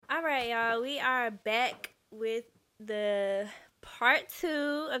So we are back with the part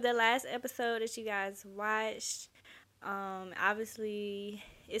 2 of the last episode that you guys watched. Obviously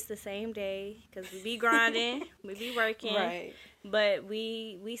it's the same day because we be grinding, we be working, Right. but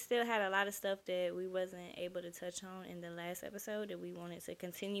we still had a lot of stuff that we wasn't able to touch on in the last episode that we wanted to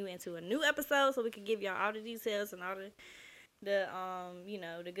continue into a new episode so we could give y'all all the details and all the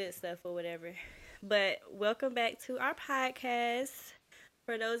the good stuff or whatever. But welcome back to our podcast.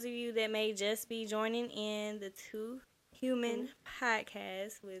 For those of you that may just be joining in, the Two Human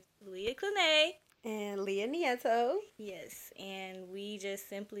Podcast with Leah Clene. And Leah Nieto. Yes, and we just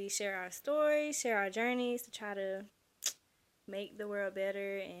simply share our stories, share our journeys to try to make the world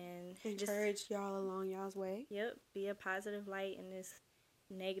better and encourage y'all along y'all's way. Yep, be a positive light in this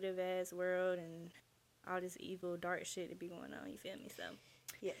negative ass world and all this evil, dark shit that be going on. You feel me? So,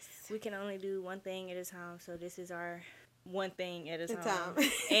 yes, we can only do one thing at a time. So this is our one thing at a time.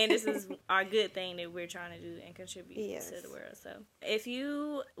 And this is our good thing that we're trying to do and contribute to the world. So if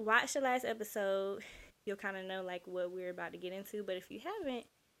you watch the last episode, you'll kind of know like what we're about to get into. But if you haven't,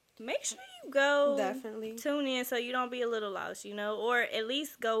 make sure you go definitely tune in so you don't be a little lost, or at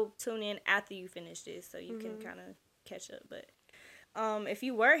least go tune in after you finish this so you can kind of catch up. But if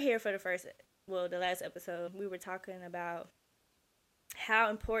you were here for the last episode, we were talking about how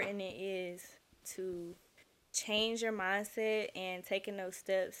important it is to change your mindset and taking those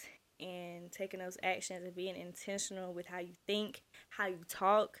steps and taking those actions and being intentional with how you think, how you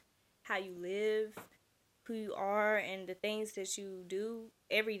talk, how you live, who you are, and the things that you do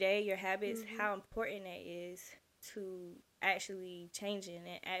every day, your habits, how important that is to actually changing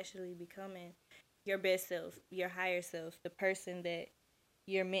and actually becoming your best self, your higher self, the person that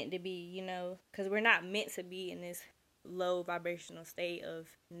you're meant to be, because we're not meant to be in this low vibrational state of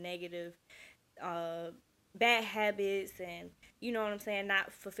negative, bad habits and, you know what I'm saying,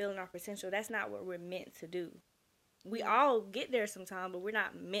 not fulfilling our potential. That's not what we're meant to do. We all get there sometime, but we're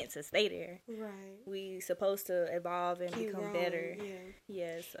not meant to stay there. Right. We supposed to evolve and keep become growing, better.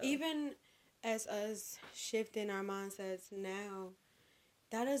 Yeah. So. Even as us shifting our mindsets now,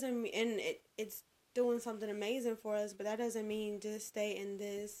 that doesn't mean, and it's doing something amazing for us, but that doesn't mean just stay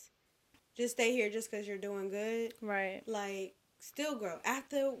here just because you're doing good. Right. Like, still grow.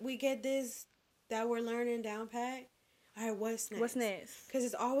 After we get this that we're learning down pat, all right, what's next? What's next? Because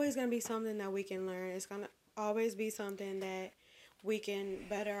it's always going to be something that we can learn. It's going to always be something that we can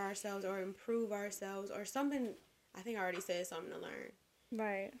better ourselves or improve ourselves or something. I think I already said something to learn.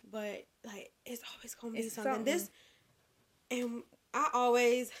 Right. But, like, it's always going to be something. And I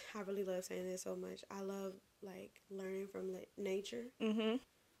really love saying this so much. I love, like, learning from nature. Mm-hmm.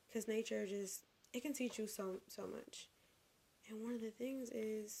 Because nature it can teach you so much. And one of the things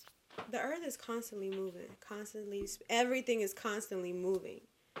is the earth is constantly moving. Everything is constantly moving.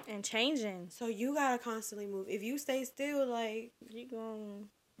 And changing. So you gotta constantly move. If you stay still, like, you're gonna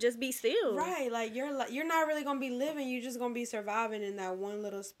just be still. Right, like you're not really gonna be living. You're just gonna be surviving in that one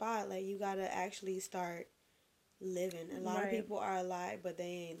little spot. Like, you gotta actually start living. A lot of people are alive, but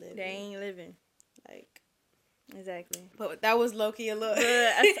they ain't living. They ain't living. Like, exactly. But that was low-key a little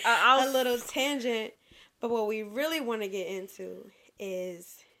a little tangent. But what we really want to get into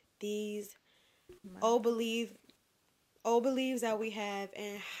is these old beliefs that we have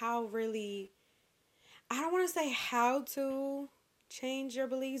and how really, I don't want to say how to change your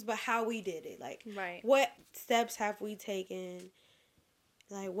beliefs, but how we did it. Like, what steps have we taken?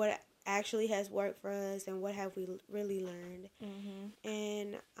 Like, what actually has worked for us and what have we really learned? Mm-hmm.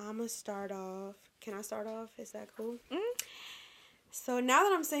 And I'm going to start off. Can I start off? Is that cool? Mm-hmm. So now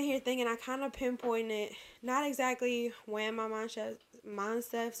that I'm sitting here thinking, I kind of pinpointed not exactly when my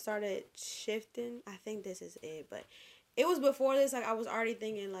mindset started shifting. I think this is it, but it was before this. Like, I was already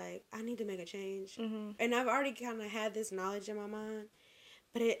thinking, like, I need to make a change. Mm-hmm. And I've already kind of had this knowledge in my mind,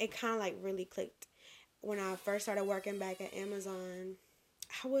 but it kind of, like, really clicked. When I first started working back at Amazon,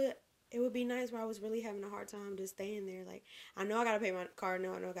 it would be nice where I was really having a hard time just staying there. Like, I know I got to pay my car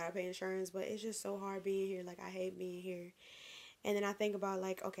note, I know I got to pay insurance, but it's just so hard being here. Like, I hate being here. And then I think about,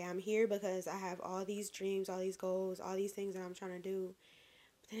 like, okay, I'm here because I have all these dreams, all these goals, all these things that I'm trying to do.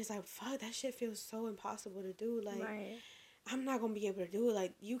 But then it's like, fuck, that shit feels so impossible to do. Like, I'm not going to be able to do it.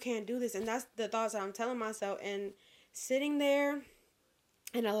 Like, you can't do this. And that's the thoughts that I'm telling myself. And sitting there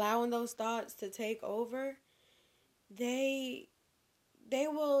and allowing those thoughts to take over, they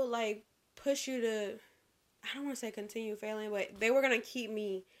will, like, push you to, I don't want to say continue failing, but they were going to keep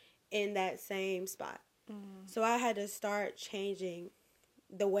me in that same spot. So I had to start changing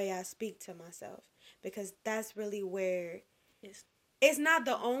the way I speak to myself, because that's really where it's not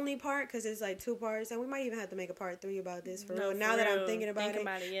the only part, because it's like 2 parts, and we might even have to make a part 3 about this for real. Now that I'm thinking about it,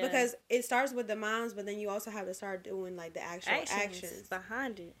 yeah. because it starts with the moms, but then you also have to start doing like the actual actions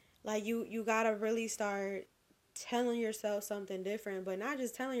behind it. Like you gotta really start telling yourself something different, but not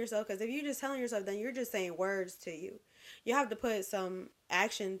just telling yourself, because if you're just telling yourself, then you're just saying words to you. You have to put some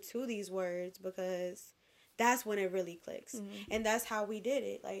action to these words, because that's when it really clicks. And that's how we did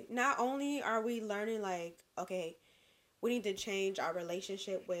it. Like, not only are we learning, like, okay, we need to change our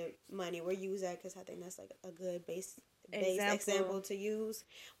relationship with money. We're use that because I think that's like a good base example to use.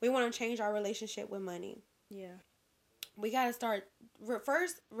 We want to change our relationship with money. Yeah. We got to start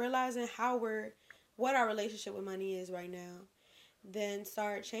first realizing what our relationship with money is right now. Then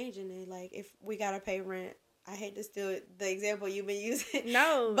start changing it. Like, if we got to pay rent, I hate to steal the example you've been using.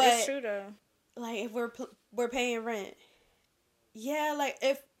 No, but it's true though. Like, if we're paying rent. Yeah, like,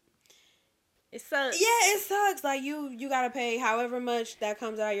 if it sucks. Yeah, it sucks. Like, you got to pay however much that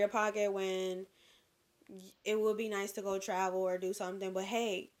comes out of your pocket, when it would be nice to go travel or do something, but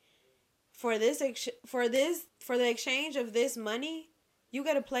hey, for the exchange of this money, you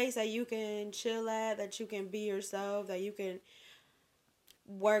get a place that you can chill at, that you can be yourself, that you can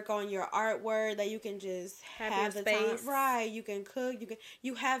work on your artwork, that you can just have the space. Time. Right, you can cook,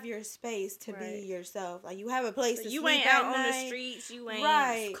 you have your space to be yourself. Like, you have a place to sleep at night. You ain't out on the streets, you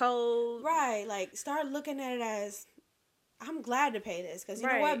ain't cold. Right, like, start looking at it as, I'm glad to pay this, because you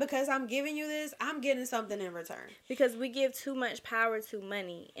know what? Because I'm giving you this, I'm getting something in return. Because we give too much power to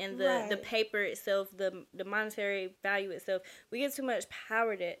money and the paper itself, the monetary value itself. We give too much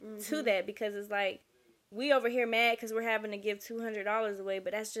power to that, because it's like, we over here mad because we're having to give $200 away,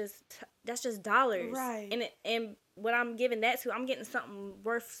 but that's just dollars. Right. And what I'm giving that to, I'm getting something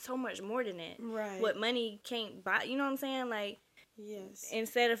worth so much more than that. Right. What money can't buy. You know what I'm saying? Like, yes.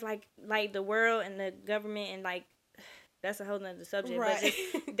 Instead of like the world and the government and like, that's a whole nother subject. Right. But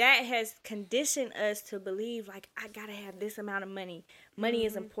just, that has conditioned us to believe, like, I gotta have this amount of money. Money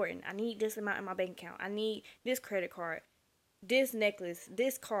is important. I need this amount in my bank account. I need this credit card, this necklace,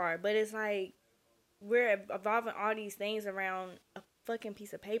 this car. But it's like, we're evolving all these things around a fucking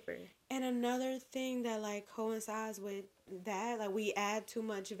piece of paper. And another thing that, like, coincides with that, like, we add too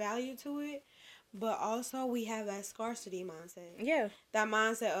much value to it, but also we have that scarcity mindset. Yeah. That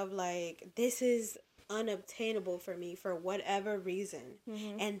mindset of, like, this is unobtainable for me for whatever reason.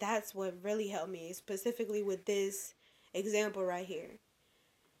 And that's what really helped me, specifically with this example right here.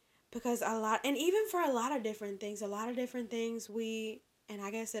 Because even for a lot of different things, and I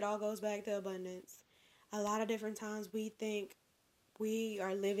guess it all goes back to abundance. A lot of different times we think we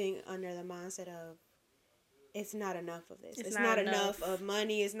are living under the mindset of, it's not enough of this. It's not enough of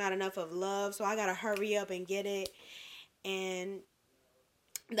money. It's not enough of love. So I got to hurry up and get it. And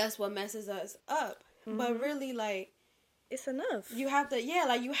that's what messes us up. But really, like, it's enough. You have to,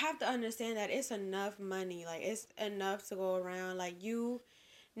 you have to understand that it's enough money. Like, it's enough to go around. Like,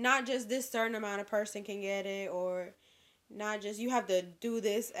 not just this certain amount of person can get it, or not just you have to do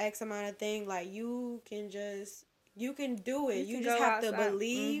this X amount of thing. Like, you can do it. You just have to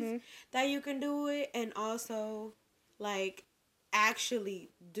believe that you can do it, and also, like,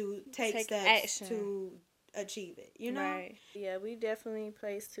 actually take steps action to achieve it, you know? Right. Yeah, we definitely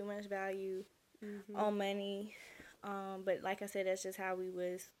place too much value on money. But like I said, that's just how we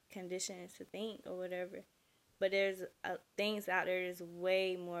was conditioned to think or whatever. But there's things out there that's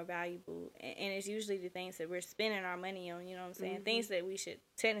way more valuable. And it's usually the things that we're spending our money on, you know what I'm saying? Things that we should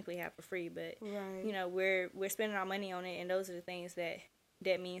technically have for free, but, you know, we're spending our money on it, and those are the things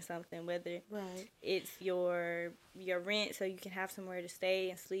that mean something, whether it's your rent so you can have somewhere to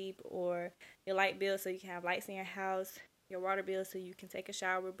stay and sleep, or your light bill so you can have lights in your house, your water bill so you can take a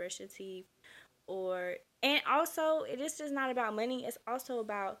shower, brush your teeth, and also, it is just not about money. It's also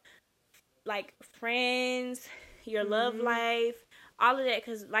about, like, friends, your love life, all of that.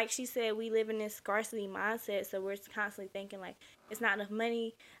 Because, like she said, we live in this scarcity mindset. So we're constantly thinking, like, it's not enough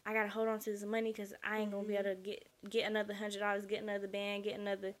money. I got to hold on to this money because I ain't going to be able to get another $100, get another band, get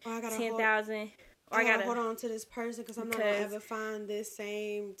another 10,000. Or I got to hold on to this person because I'm not going to ever find this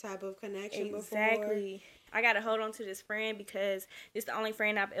same type of connection before. Exactly. I gotta hold on to this friend because it's the only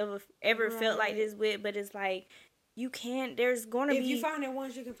friend I've ever felt like this with. But it's like, there's gonna be, if you find it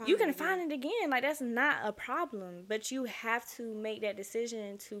once, you can find it again. Like, that's not a problem. But you have to make that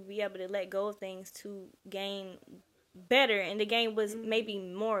decision to be able to let go of things to gain better, and the game was maybe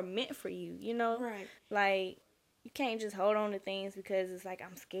more meant for you. You know, right? Like, you can't just hold on to things because it's like,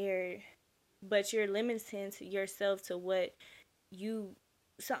 I'm scared, but you're limiting yourself to what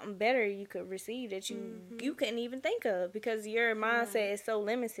something better you could receive that you couldn't even think of, because your mindset is so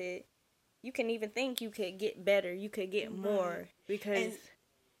limited you can even think you could get better, you could get more, because and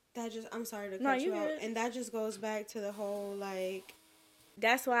that just, I'm sorry to cut you out, and that just goes back to the whole, like,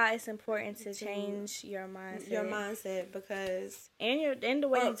 that's why it's important to change your mindset. Because and the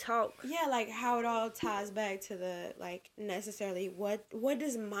way you talk. Yeah, like how it all ties back to the, like, necessarily what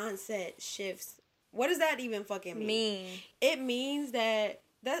does mindset shifts, what does that even fucking mean? It means that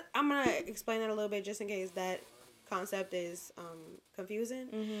I'm gonna explain that a little bit just in case that concept is confusing.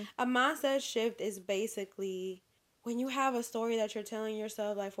 Mm-hmm. A mindset shift is basically when you have a story that you're telling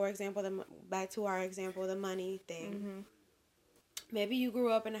yourself, like, for example, back to our example, the money thing. Mm-hmm. Maybe you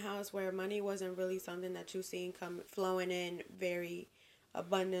grew up in a house where money wasn't really something that you seen flowing in very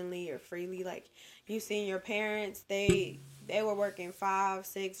abundantly or freely. Like, you seen your parents, they were working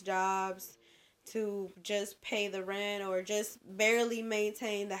 5-6 jobs to just pay the rent or just barely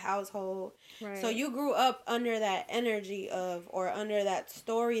maintain the household. Right. So you grew up under that energy of, or under that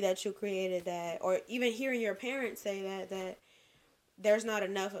story that you created, that, or even hearing your parents say that there's not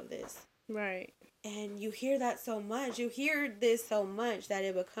enough of this. Right. And you hear that so much. You hear this so much that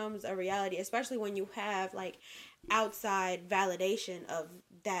it becomes a reality, especially when you have, like, outside validation of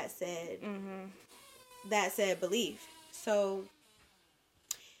that said belief. So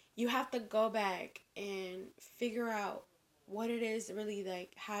you have to go back and figure out what it is really,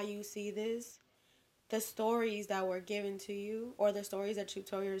 like, how you see this, the stories that were given to you, or the stories that you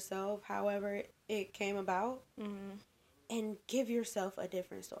told yourself, however it came about, and give yourself a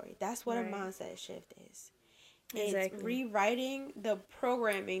different story. That's what a mindset shift is. Exactly. It's rewriting the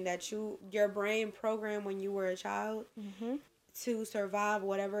programming that your brain programmed when you were a child to survive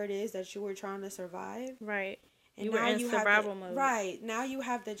whatever it is that you were trying to survive. Right. And you were in survival mode. Right. Now you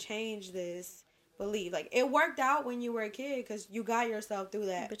have to change this belief. Like, it worked out when you were a kid because you got yourself through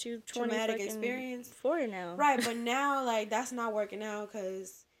that traumatic experience. 40 now. Right. But now, like, that's not working out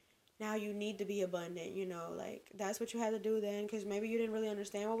because now you need to be abundant, you know. Like, that's what you had to do then because maybe you didn't really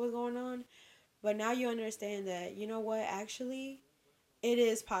understand what was going on. But now you understand that, you know what, actually, it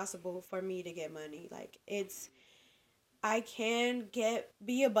is possible for me to get money. Like, I can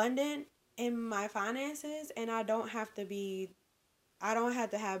be abundant in my finances, and I don't have to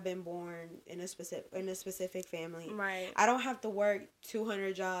have been born in a specific family. Right. I don't have to work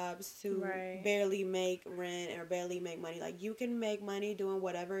 200 jobs to barely make rent or barely make money. Like, you can make money doing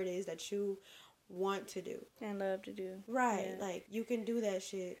whatever it is that you want to do. And love to do. Right. Yeah. Like, you can do that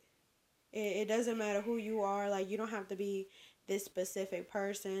shit. It doesn't matter who you are. Like, you don't have to be this specific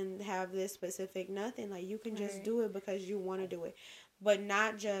person, have this specific nothing. Like, you can just do it because you want to do it. But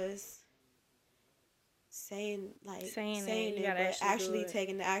not just saying it, but actually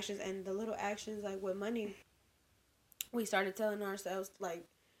taking the actions. And the little actions, like with money, we started telling ourselves, like,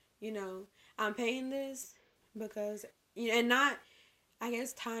 you know, I'm paying this because, you know, and not, I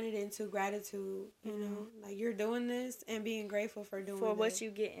guess, tying it into gratitude, you know, like, you're doing this and being grateful for doing for what you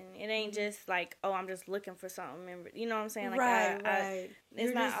getting. It ain't just like, oh, I'm just looking for something. You know what I'm saying? Like, right.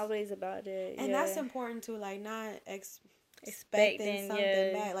 It's not always about it. And that's important too. Like, not expecting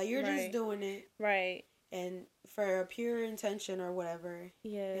something back. Like, you're just doing it, right? And for a pure intention or whatever.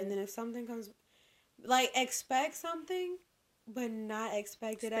 Yeah. And then if something comes, like, expect something, but not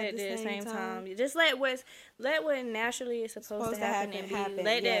expect it at the same time. Just let what naturally is supposed to happen and be.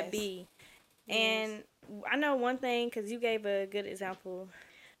 Let that be. Yes. And I know one thing, because you gave a good example.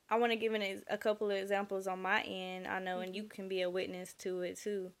 I want to give a couple of examples on my end. I know, and you can be a witness to it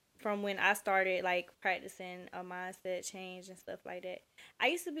too. From when I started, like, practicing a mindset change and stuff like that. I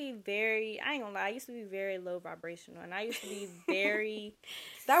used to be I ain't gonna lie, I used to be very low vibrational. And I used to be very...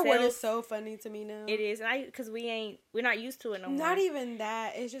 That word is so funny to me now. It is. And because we're not used to it no more. Not even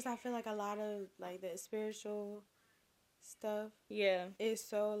that. It's just, I feel like a lot of, like, the spiritual stuff. Yeah. Is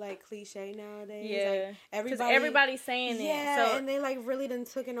so, like, cliche nowadays. Yeah. Like, because everybody's saying it. Yeah, and they, like, really done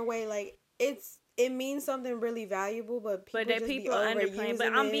took it away. Like, it means something really valuable, but people are underplaying.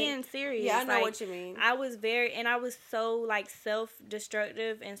 But I'm being serious. Yeah, I know what you mean. I was so, like,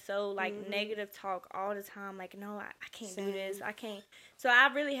 self-destructive and so, like, negative talk all the time. Like, no, I can't do this. I can't. So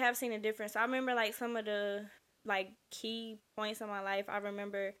I really have seen a difference. I remember, like, some of the, like, key points in my life. I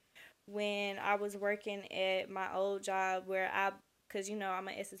remember when I was working at my old job because, you know, I'm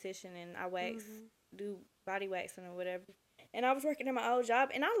an esthetician and I do body waxing or whatever. And I was working at my old job,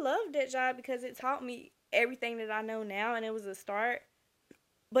 and I loved that job because it taught me everything that I know now, and it was a start.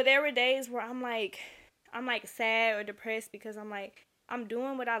 But there were days where I'm like sad or depressed because I'm like, I'm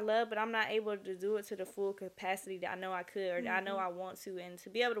doing what I love, but I'm not able to do it to the full capacity that I know I could or that I know I want to. And to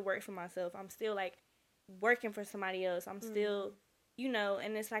be able to work for myself, I'm still, like, working for somebody else. I'm still, you know,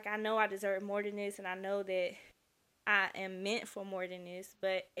 and it's like, I know I deserve more than this, and I know that I am meant for more than this,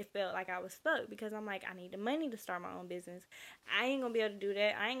 but it felt like I was stuck because I'm like, I need the money to start my own business. I ain't gonna be able to do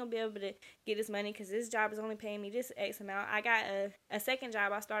that. I ain't gonna be able to get this money because this job is only paying me this X amount. I got a second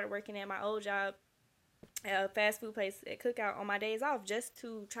job. I started working at my old job at a fast food place at Cookout on my days off just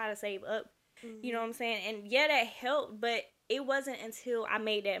to try to save up. You know what I'm saying? And yeah, that helped, but it wasn't until I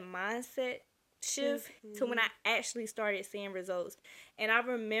made that mindset shift to when I actually started seeing results. And I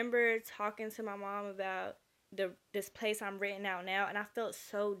remember talking to my mom about this place I'm renting out now, and I felt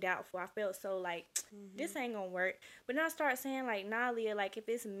so doubtful. I felt so like this ain't gonna work. But then I started saying like, nah, Leah, like if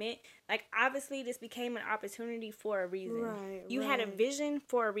it's meant, like obviously this became an opportunity for a reason. Right, you had a vision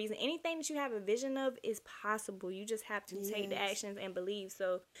for a reason. Anything that you have a vision of is possible. You just have to take the actions and believe.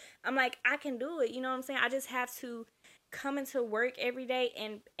 So I'm like, I can do it. You know what I'm saying? I just have to come into work every day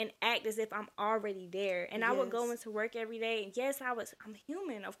and act as if I'm already there. And I would go into work every day, and yes, I'm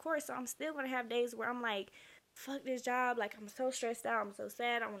human, of course, so I'm still gonna have days where I'm like, fuck this job, like I'm so stressed out, I'm so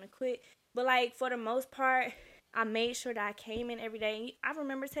sad, I want to quit. But like for the most part, I made sure that I came in every day. And I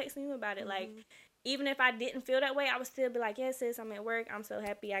remember texting you about it. Like even if I didn't feel that way, I would still be like, yes, sis, I'm at work, I'm so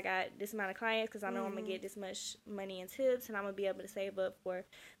happy I got this amount of clients because I know I'm gonna get this much money in tips, and I'm gonna be able to save up for,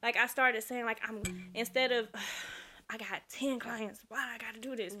 like I started saying like, I'm instead of I got 10 clients. Why I got to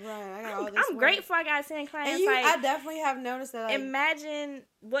do this? Right, I got all this I'm grateful I got 10 clients. And I definitely have noticed that. Like, imagine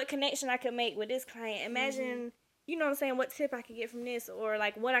what connection I could make with this client. Imagine, you know what I'm saying, what tip I could get from this, or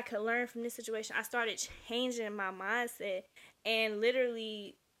like what I could learn from this situation. I started changing my mindset, and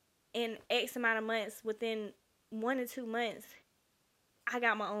literally in X amount of months, within 1 to 2 months, I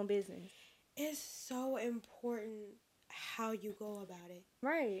got my own business. It's so important how you go about it.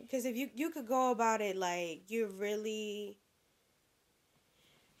 Right. Because if you could go about it like you're really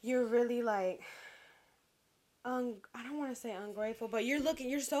like I don't want to say ungrateful, but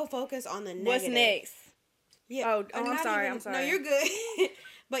you're so focused on the negative. What's next? Yeah. Oh, I'm sorry. No, you're good.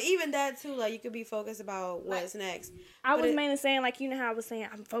 But even that too, like you could be focused about what's next. I was mainly saying, like, you know how I was saying,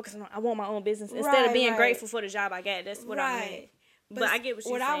 I'm focusing on, I want my own business instead of being grateful for the job I got. That's what I meant. But I get what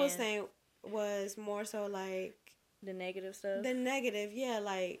you're saying. What I was saying was more so like the negative stuff. The negative, yeah,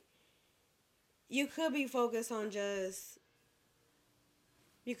 like you could be focused on just.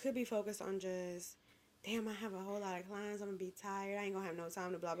 Damn, I have a whole lot of clients. I'm gonna be tired. I ain't gonna have no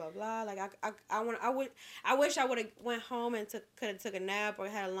time to blah blah blah. Like I wish I would have went home and could have took a nap or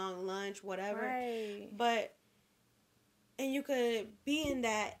had a long lunch, whatever. Right. But and you could be in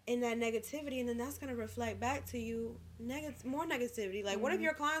that negativity, and then that's gonna reflect back to you more negativity. Like, what if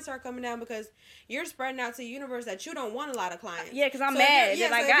your clients are coming down because you're spreading out to the universe that you don't want a lot of clients? Yeah, because I'm mad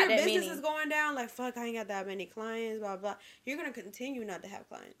that I got that many. If your business is going down, like, fuck, I ain't got that many clients, blah, blah. You're going to continue not to have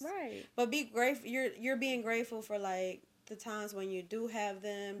clients. Right. But be grateful. You're being grateful for, like, the times when you do have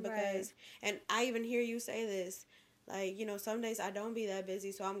them because, and I even hear you say this, like, you know, some days I don't be that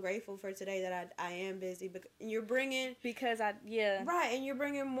busy, so I'm grateful for today that I am busy. But you're bringing... Right, and you're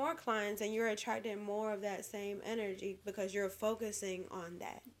bringing more clients, and you're attracting more of that same energy because you're focusing on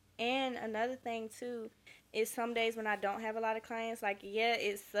that. And another thing, too, is some days when I don't have a lot of clients, like, yeah,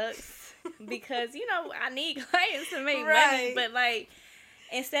 it sucks because, you know, I need clients to make money. But, like,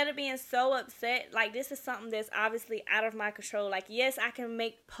 instead of being so upset, like, this is something that's obviously out of my control. Like, yes, I can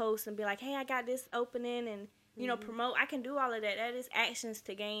make posts and be like, hey, I got this opening and... you know, promote. I can do all of that. That is actions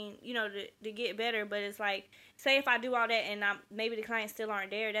to gain, you know, to get better. But it's like, say if I do all that and maybe the clients still aren't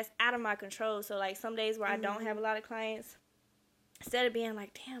there, that's out of my control. So, like, some days where I don't have a lot of clients, instead of being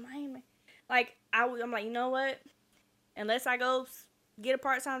like, damn, I ain't, like, I'm like, you know what? Unless I go get a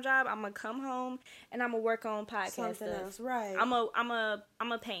part-time job, I'm going to come home and I'm going to work on podcast Something stuff. else, right. I'm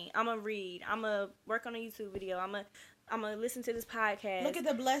a paint. I'm going to read. I'm going to work on a YouTube video. I'm going to listen to this podcast. Look at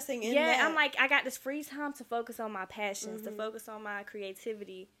the blessing in that. Yeah, I'm like, I got this free time to focus on my passions, to focus on my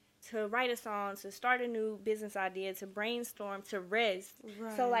creativity, to write a song, to start a new business idea, to brainstorm, to rest.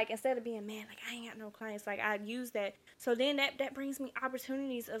 Right. So, like, instead of being, man, like, I ain't got no clients, like, I use that. So then that brings me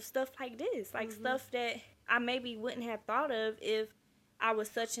opportunities of stuff like this, like stuff that I maybe wouldn't have thought of if I was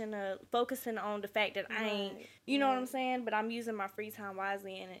focusing on the fact that I ain't, you know what I'm saying? But I'm using my free time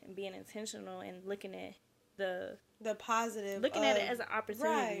wisely and being intentional and looking at the positive, looking at it as an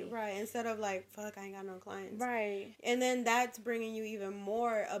opportunity, right, instead of like, fuck, I ain't got no clients, right, and then that's bringing you even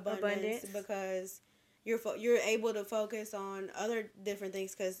more abundance. Because you're able to focus on other different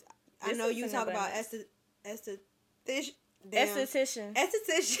things. Because I know you talk about esthetician.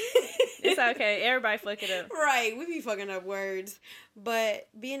 It's okay, everybody fuck it up, right? We be fucking up words, but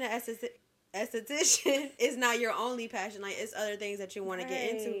being an esthetician is not your only passion. Like, it's other things that you want to get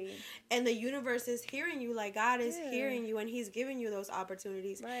into. And the universe is hearing you. Like, God is hearing you, and he's giving you those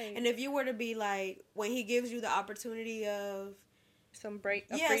opportunities. Right. And if you were to be like, when he gives you the opportunity of some break,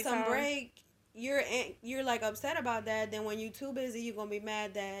 you're like upset about that. Then when you're too busy, you're gonna be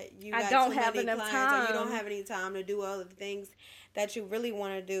mad that you got don't too have many enough clients, time. or you don't have any time to do all the things that you really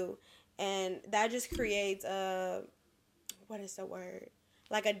want to do. And that just creates what is the word?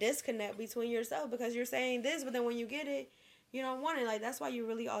 Like a disconnect between yourself, because you're saying this, but then when you get it, you don't want it. Like, that's why you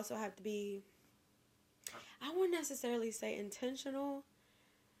really also have to be, I wouldn't necessarily say intentional,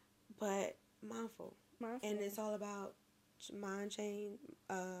 but mindful. And it's all about mind change.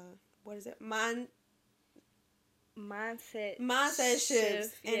 What is it? Mindset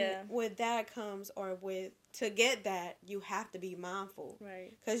shifts. And with that comes, to get that, you have to be mindful.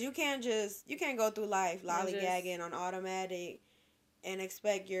 Right. Because you can't go through life lollygagging on automatic and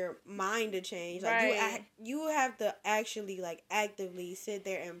expect your mind to change. Like, you have to actually, like, actively sit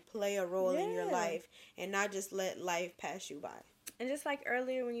there and play a role in your life, and not just let life pass you by. And just like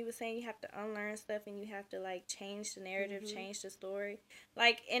earlier when you were saying you have to unlearn stuff and you have to, like, change the narrative, change the story.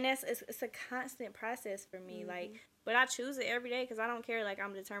 Like, and it's a constant process for me. Like, but I choose it every day because I don't care. Like,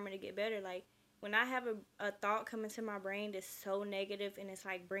 I'm determined to get better. Like, when I have a thought come into my brain that's so negative and it's,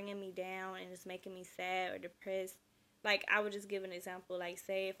 like, bringing me down and it's making me sad or depressed, like, I would just give an example. Like,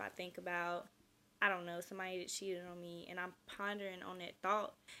 say if I think about, I don't know, somebody that cheated on me, and I'm pondering on that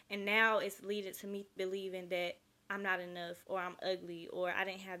thought, and now it's leading to me believing that I'm not enough, or I'm ugly, or I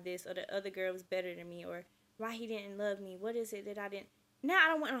didn't have this, or the other girl was better than me, or why he didn't love me. What is it that I didn't? Now I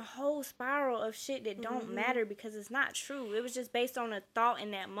don't want a whole spiral of shit that don't matter because it's not true. It was just based on a thought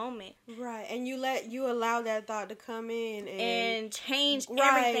in that moment. Right. And you allow that thought to come in and change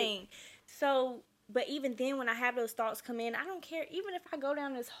everything. So, but even then when I have those thoughts come in, I don't care. Even if I go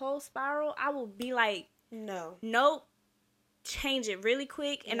down this whole spiral, I will be like, nope. Change it really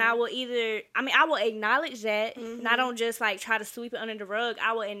quick, and I will I will acknowledge that, and I don't just, like, try to sweep it under the rug.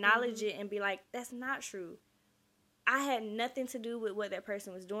 I will acknowledge it and be like, that's not true. I had nothing to do with what that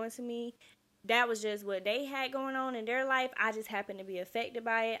person was doing to me. That was just what they had going on in their life. I just happened to be affected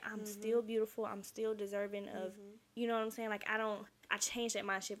by it. I'm still beautiful. I'm still deserving of, you know what I'm saying? Like, I changed that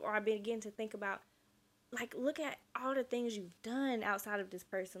mind shift, or I begin to think about, like, look at all the things you've done outside of this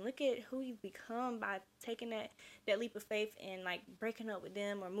person. Look at who you've become by taking that leap of faith and, like, breaking up with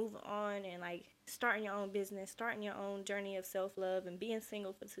them or moving on and, like, starting your own business, starting your own journey of self-love and being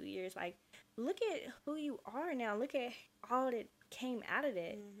single for 2 years. Like, look at who you are now. Look at all that came out of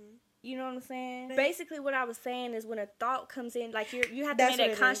that. You know what I'm saying? Basically, what I was saying is when a thought comes in, like, you have to make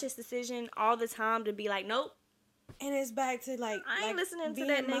that conscious decision all the time to be like, nope. And it's back to, like, I ain't listening being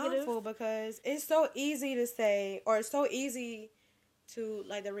to that negative. Because it's so easy to say, or it's so easy to,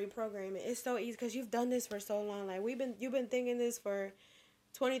 like, the reprogramming. It's so easy because you've done this for so long. Like, you've been thinking this for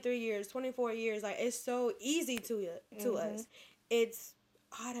 23 years, 24 years. Like, it's so easy to us. It's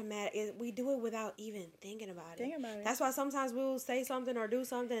automatic. We do it without even thinking about it. That's why sometimes we'll say something or do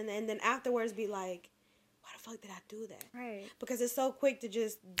something and then afterwards be like, why the fuck did I do that? Right. Because it's so quick to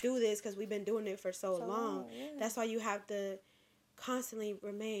just do this because we've been doing it for so long. Yeah. That's why you have to constantly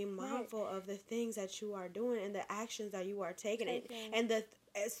remain mindful of the things that you are doing and the actions that you are taking. And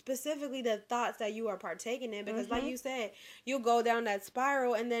specifically the thoughts that you are partaking in. Because like you said, you go down that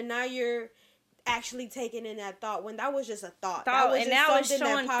spiral and then now you're actually taking in that thought when that was just a thought. That was and just now something it's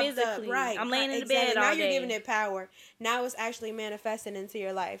showing that popped physically. up. Right. I'm laying in the bed all now day. You're giving it power. Now it's actually manifesting into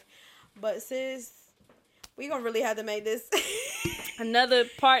your life. But sis, we gonna really have to make this another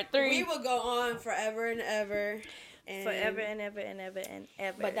part 3. We will go on forever and ever. Forever and ever and ever and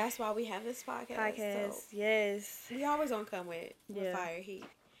ever. But that's why we have this podcast. So yes. We always gonna come with fire heat.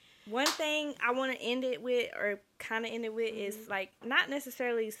 One thing I want to end it with, or kind of end it with, is, like, not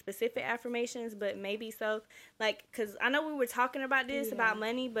necessarily specific affirmations, but maybe so. Like, because I know we were talking about this, about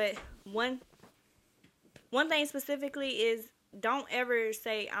money, but one thing specifically is, don't ever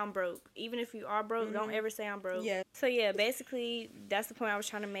say I'm broke. Even if you are broke, don't ever say I'm broke. Yeah. So, yeah, basically, that's the point I was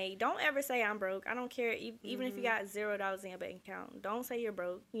trying to make. Don't ever say I'm broke. I don't care. Even if you got $0 in your bank account. Don't say you're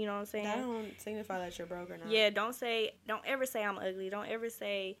broke. You know what I'm saying? That don't signify that you're broke or not. Yeah, don't ever say I'm ugly. Don't ever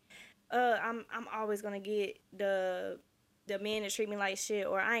say, I'm always going to get the men that treat me like shit,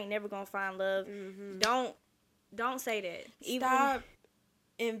 or I ain't never going to find love. Don't say that. Stop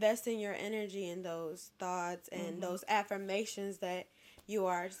investing your energy in those thoughts and those affirmations that you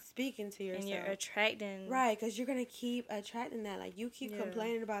are speaking to yourself. And you're attracting. Right, because you're going to keep attracting that. Like, you keep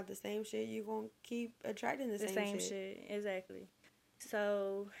complaining about the same shit, you're going to keep attracting the same shit. Exactly.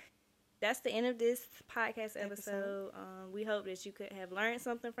 So, that's the end of this podcast episode. We hope that you could have learned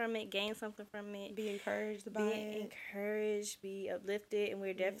something from it, gained something from it. Be encouraged by it. Be encouraged, be uplifted, and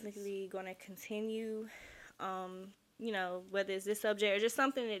we're definitely going to continue, you know, whether it's this subject or just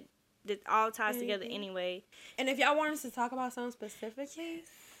something that all ties together anyway. And if y'all want us to talk about something specifically,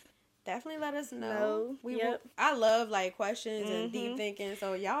 definitely let us know. I love like questions and deep thinking,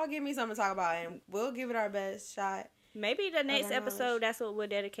 so y'all give me something to talk about and we'll give it our best shot. Maybe the next episode, that's what we'll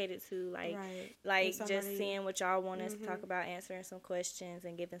dedicate it to, like just seeing what y'all want us to talk about, answering some questions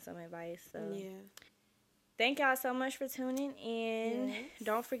and giving some advice. So thank y'all so much for tuning in.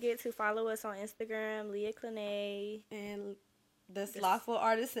 Don't forget to follow us on Instagram, Leah Clene and the Slothful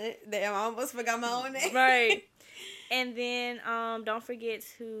Artisan. Damn, I almost forgot my own name. Right. And then don't forget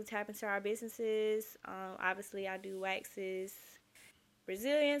to tap into our businesses. Obviously, I do waxes,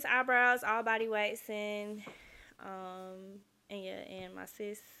 Brazilians, eyebrows, all body waxing. And my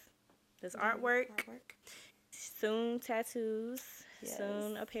sis does artwork. Soon tattoos.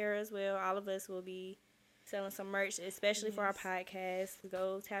 Soon apparel as well. All of us will be selling some merch, especially for our podcast.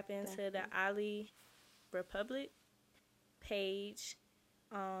 Go tap into the Ali Republic page.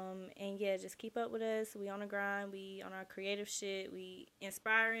 And just keep up with us. We on the grind. We on our creative shit. We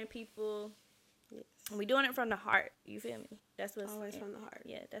inspiring people. Yes. We doing it from the heart. You feel me? That's what's always from the heart.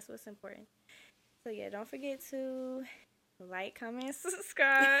 Yeah, that's what's important. So don't forget to like, comment,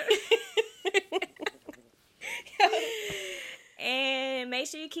 subscribe. And make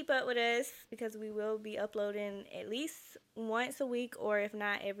sure you keep up with us because we will be uploading at least once a week, or if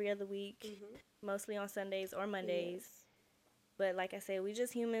not every other week, mostly on Sundays or Mondays. Yes. But like I said, we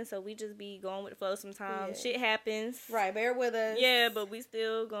just humans, so we just be going with the flow sometimes. Shit happens. Right, bear with us. Yeah, but we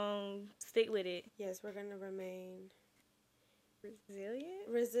still gonna stick with it. Yes, we're gonna remain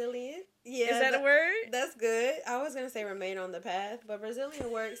resilient. Yeah, is that a word? That's good. I was gonna say remain on the path, but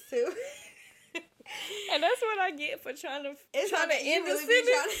resilient works too. And that's what I get for trying to end the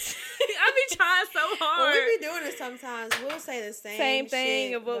sentence. I be trying so hard. Well, we be doing it sometimes. We'll say the same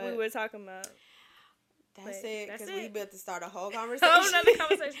thing of what we were talking about. That's it, because we about to start a whole conversation. Whole another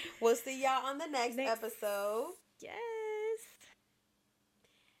conversation. We'll see y'all on the next episode. Yes.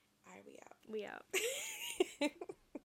 All right, we out. We out.